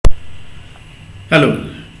Hello,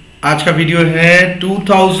 आज का video है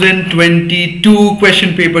 2022 क्वेश्चन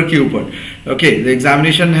पेपर के ऊपर। Okay, the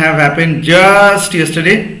examination have happened just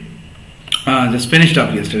yesterday, just finished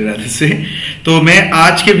up yesterday rather से। तो मैं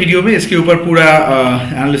आज के वीडियो में इसके ऊपर पूरा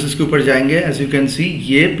एनालिसिस के ऊपर जाएंगे। एज यू कैन सी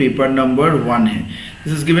ये पेपर नंबर 1 है।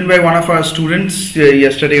 This is given by one of our students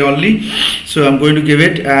yesterday only, so I'm going to give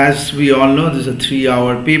it. As we all know, this is a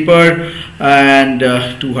 3-hour paper and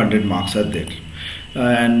 200 marks are there.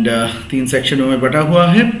 And 3 sections में बटा हुआ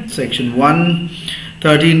है। Section 1,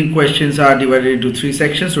 13 questions are divided into 3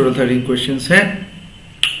 sections. Total 13 questions है।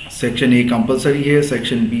 Section A compulsory है,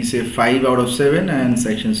 Section B से 5 out of 7 and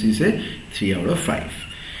Section C से 3 out of 5।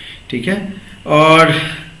 ठीक है, और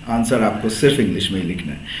आंसर आपको सिर्फ इंग्लिश में ही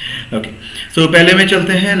लिखना है। ओके, सो पहले में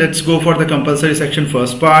चलते हैं। Let's go for the compulsory section.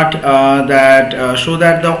 First part that show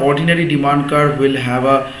that the ordinary demand curve will have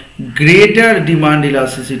a greater demand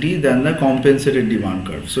elasticity then the compensated demand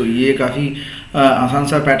curve. सो ये काफ़ी आसान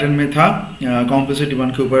सा पैटर्न में था। कॉम्पेंसेटेड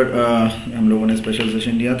डिमांड के ऊपर हम लोगों ने स्पेशल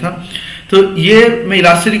सेशन लिया था। तो ये मैं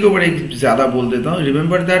इलास्टिसिटी के ऊपर एक ज़्यादा बोल देता हूँ।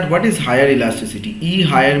 Remember that what is higher elasticity. E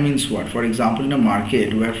higher means what? For example in a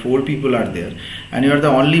market where 4 people are there and you are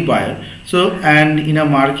the only buyer, so and in a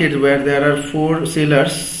market where there are 4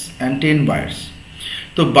 sellers and 10 buyers,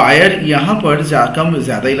 तो buyer यहाँ पर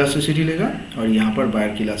ज़्यादा elasticity लेगा और यहाँ पर buyer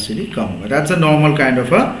की elasticity कम होगा। That's a normal kind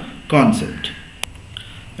of a concept.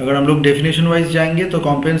 अगर हम लोग डेफिनेशन वाइज जाएंगे तो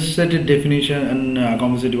compensated definition,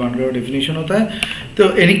 compensated demand curve definition होता है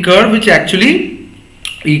तो any curve which actually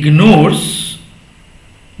ignores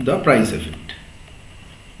the price effect,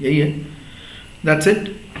 यही है। That's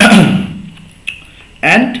it.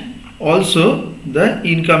 And also the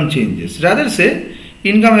income changes, rather से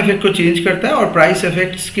इनकम इफेक्ट को चेंज करता है और प्राइस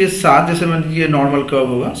इफेक्ट्स के साथ, जैसे मान लीजिए नॉर्मल कर्व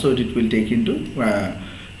होगा, so it will take into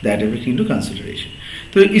that effect into consideration.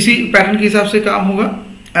 तो इसी पैटर्न के हिसाब से काम होगा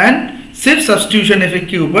एंड सिर्फ सब्स्टिट्यूशन इफेक्ट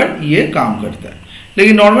के ऊपर ये काम करता है।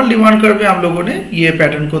 लेकिन नॉर्मल डिमांड कर्व में हम लोगों ने ये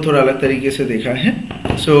पैटर्न को थोड़ा अलग तरीके से देखा है।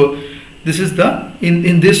 सो this is the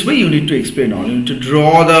in this way you need to explain all. You need to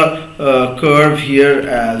draw the curve here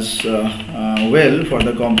as well for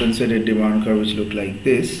the compensated demand curve, which look like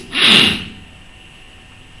this.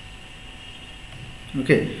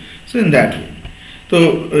 Okay, so in that way.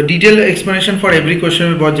 तो detail explanation for every question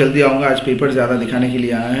में बहुत जल्दी आऊँगा। आज paper ज़्यादा दिखाने के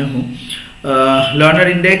लिए आया हूँ। लर्नर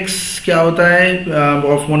इंडेक्स क्या होता है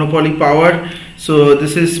of monopoly power? So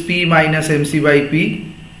this is P minus MC by P।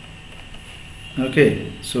 Okay,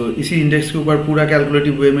 सो इसी इंडेक्स के ऊपर पूरा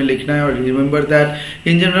कैलकुलेटिव वे में लिखना है। और रिमेंबर दैट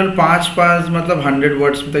इन जनरल 5 मतलब 100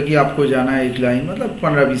 वर्ड्स तक ही आपको जाना है। एक लाइन मतलब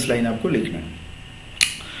 15-20 लाइन आपको लिखना है।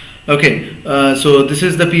 Okay, so this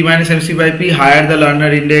is the P minus MC by P. Higher the learner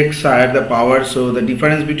index, higher the power. So the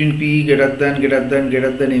difference between P greater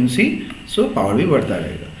than MC. So power भी बढ़ता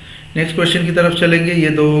रहेगा। नेक्स्ट क्वेश्चन की तरफ चलेंगे। ये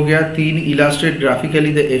 2 हो गया। 3, illustrate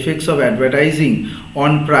graphically the effects of advertising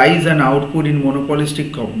on price and output in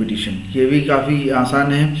monopolistic competition. ये भी काफ़ी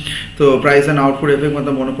आसान है। तो प्राइस एंड आउटपुट इफेक्ट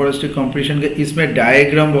मतलब मोनोपोलिस्टिक कॉम्पिटिशन के, इसमें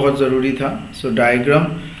डायग्राम बहुत ज़रूरी था। सो डायग्राम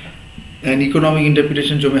एंड इकोनॉमिक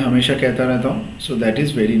इंटरप्रिटेशन जो मैं हमेशा कहता रहता हूँ, so that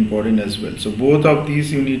is very important as well. So both of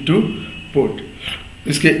these you need to put.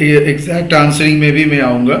 इसके एग्जैक्ट आंसरिंग में भी मैं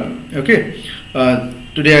आऊँगा। Okay,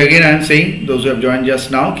 today again I am saying those have joined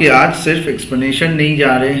just now कि आज सिर्फ एक्सप्लेनेशन नहीं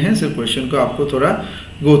जा रहे हैं, सिर्फ क्वेश्चन को आपको थोड़ा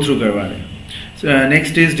गो थ्रू करवा रहे हैं।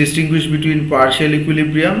 Next is distinguish between partial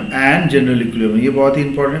equilibrium and general equilibrium. ये बहुत ही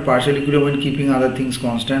इंपॉर्टेंट है। Partial equilibrium when keeping other things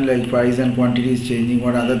constant like price and quantity is changing,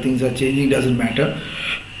 what other things are changing doesn't matter.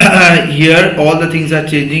 Here all the things are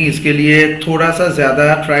changing. इसके लिए थोड़ा सा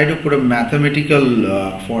ज़्यादा try to put a mathematical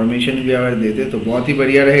formation भी अगर देते तो बहुत ही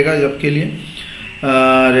बढ़िया रहेगा सबके लिए।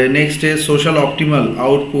 नेक्स्ट है social optimal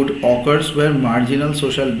output occurs where marginal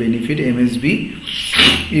social benefit MSB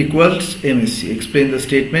equals MSC। Explain the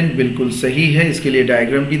statement. बिल्कुल सही है। इसके लिए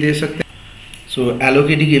डायग्राम भी दे सकते हैं। सो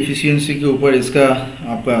एलोकेटिक एफिशिएंसी के ऊपर इसका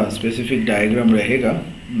आपका स्पेसिफिक डायग्राम रहेगा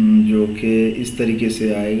जो कि इस तरीके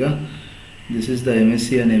से आएगा। This is the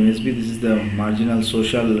MSC and MSB. This is the marginal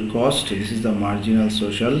social cost. This is the marginal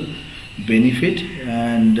social benefit,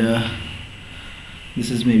 and this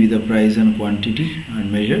is maybe the price and quantity are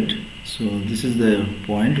measured. So this is the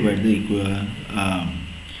point where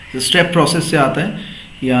the step process से आता है।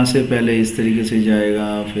 यहाँ से पहले इस तरीके से जाएगा,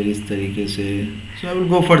 फिर इस तरीके से। So I will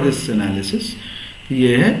go for this analysis.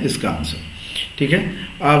 ये है इसका आंसर। ठीक है,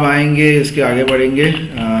 अब आएंगे इसके आगे बढ़ेंगे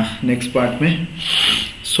नेक्स्ट पार्ट में।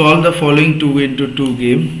 Solve the following 2x2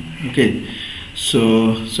 game. Okay, so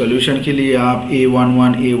solution के लिए आप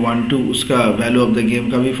A11 A12 उसका वैल्यू ऑफ द गेम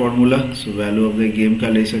का भी formula, so value of the game का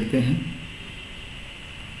ले सकते हैं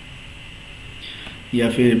या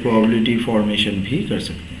फिर प्रोबेबिलिटी फॉर्मेशन भी कर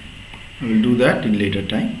सकते हैं। Will do that in later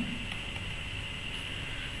time.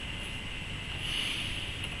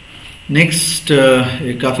 Next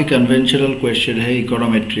काफ़ी कन्वेंशनल क्वेश्चन है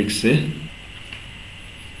इकोनोमेट्रिक्स से,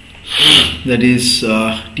 that is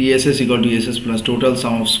TSS equal to ESS plus total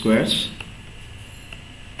sum of squares.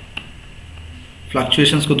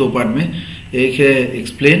 Fluctuations को दो पार्ट में, एक है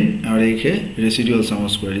एक्सप्लेन और एक है रेसिडुअल सम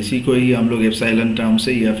ऑफ स्क्वायर। इसी को ही हम लोग एप्सिलॉन टर्म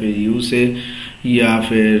से या फिर यू से या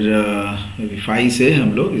फिर फाई से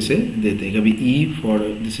हम लोग इसे देते हैं, कभी E for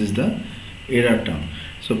this is the error term.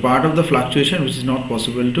 So part of the fluctuation which is not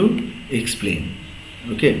possible to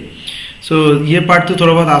explain. Okay, सो ये पार्ट तो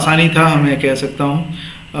थोड़ा बहुत आसानी था, मैं कह सकता हूँ।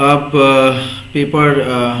 अब पेपर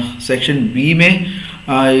सेक्शन बी में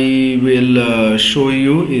I will show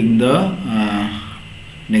you in the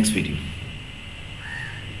next video.